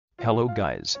Hello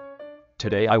guys.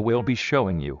 Today I will be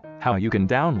showing you how you can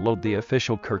download the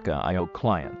official kirka.io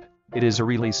client. It is a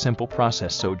really simple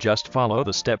process, so just follow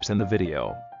the steps in the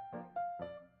video.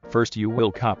 First you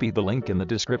will copy the link in the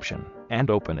description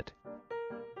and open it.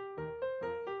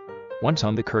 Once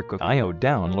on the kirka.io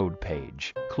download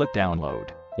page, click download.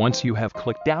 Once you have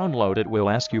clicked download, it will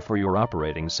ask you for your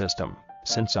operating system.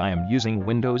 Since I am using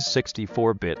Windows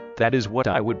 64-bit, that is what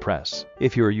I would press.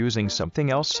 If you're using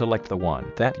something else, select the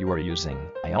one that you are using.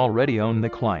 I already own the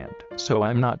client, so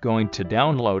I'm not going to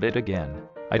download it again.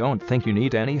 I don't think you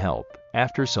need any help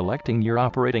after selecting your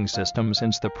operating system,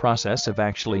 since the process of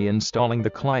actually installing the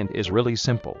client is really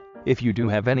simple. If you do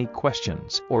have any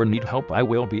questions or need help, I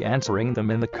will be answering them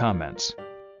in the comments.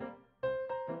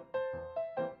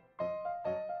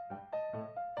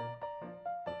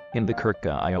 In the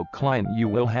kirka.io client, you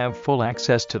will have full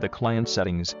access to the client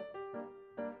settings.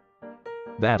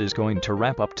 That is going to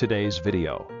wrap up today's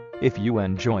video. If you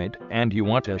enjoyed and you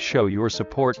want to show your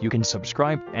support, you can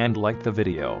subscribe and like the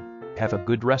video. Have a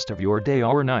good rest of your day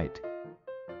or night.